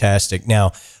right, fantastic.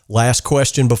 Now, last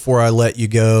question before I let you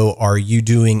go. Are you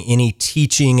doing any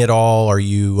teaching at all? Are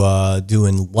you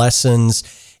doing lessons?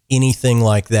 Anything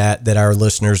like that our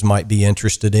listeners might be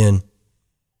interested in?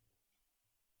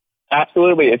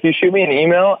 Absolutely. If you shoot me an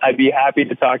email, I'd be happy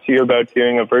to talk to you about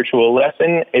doing a virtual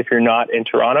lesson if you're not in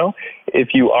Toronto.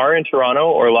 If you are in Toronto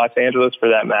or Los Angeles for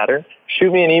that matter,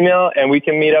 shoot me an email and we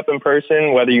can meet up in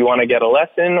person, whether you want to get a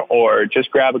lesson or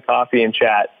just grab a coffee and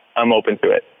chat. I'm open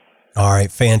to it. All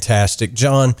right, fantastic.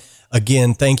 Jon,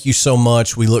 again, thank you so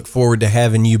much. We look forward to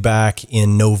having you back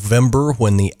in November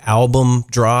when the album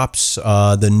drops,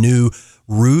 the new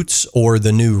Roots, or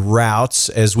the new Routes,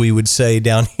 as we would say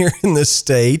down here in the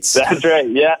States. That's right,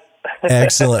 yeah.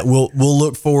 Excellent. We'll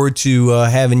look forward to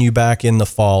having you back in the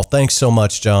fall. Thanks so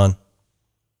much, Jon.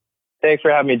 Thanks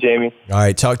for having me, Jamie. All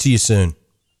right, talk to you soon.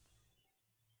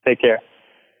 Take care.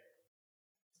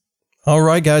 All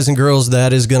right, guys and girls,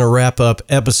 that is going to wrap up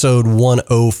episode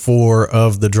 104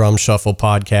 of the Drum Shuffle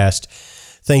podcast.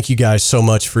 Thank you guys so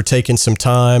much for taking some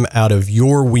time out of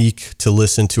your week to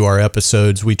listen to our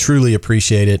episodes. We truly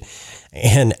appreciate it.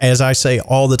 And as I say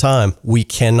all the time, we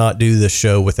cannot do this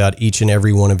show without each and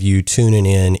every one of you tuning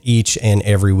in each and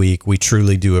every week. We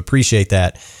truly do appreciate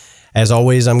that. As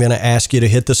always, I'm going to ask you to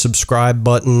hit the subscribe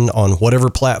button on whatever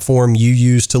platform you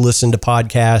use to listen to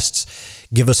podcasts.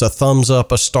 Give us a thumbs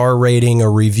up, a star rating, a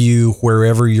review,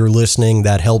 wherever you're listening.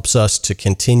 That helps us to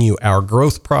continue our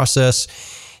growth process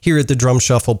here at the Drum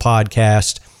Shuffle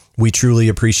podcast. We truly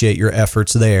appreciate your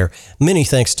efforts there. Many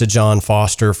thanks to Jon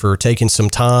Foster for taking some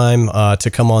time to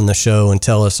come on the show and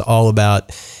tell us all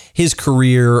about his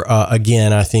career.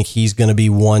 Again, I think he's going to be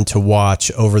one to watch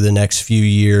over the next few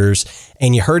years.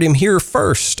 And you heard him here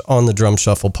first on the Drum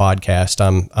Shuffle podcast.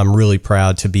 I'm really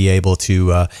proud to be able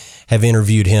to have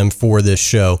interviewed him for this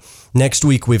show. Next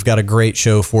week, we've got a great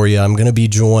show for you. I'm going to be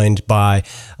joined by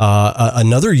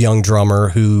another young drummer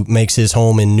who makes his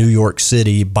home in New York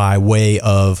City by way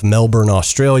of Melbourne,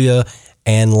 Australia,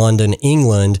 and London,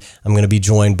 England. I'm going to be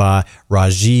joined by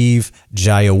Rajiv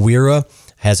Jayawira.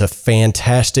 Has a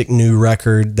fantastic new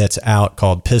record that's out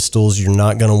called Pistols. You're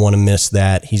not going to want to miss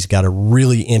that. He's got a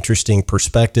really interesting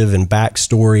perspective and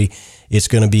backstory. It's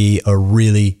going to be a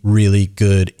really, really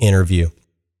good interview.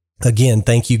 Again,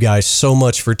 thank you guys so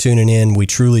much for tuning in. We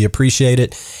truly appreciate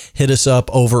it. Hit us up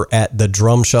over at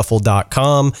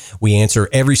thedrumshuffle.com. We answer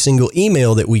every single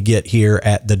email that we get here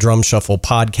at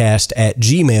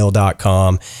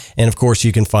thedrumshufflepodcast@gmail.com. And of course,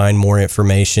 you can find more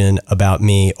information about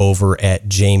me over at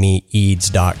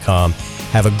jamieeads.com.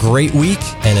 Have a great week.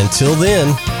 And until then,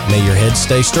 may your head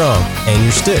stay strong and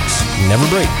your sticks never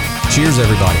break. Cheers,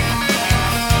 everybody.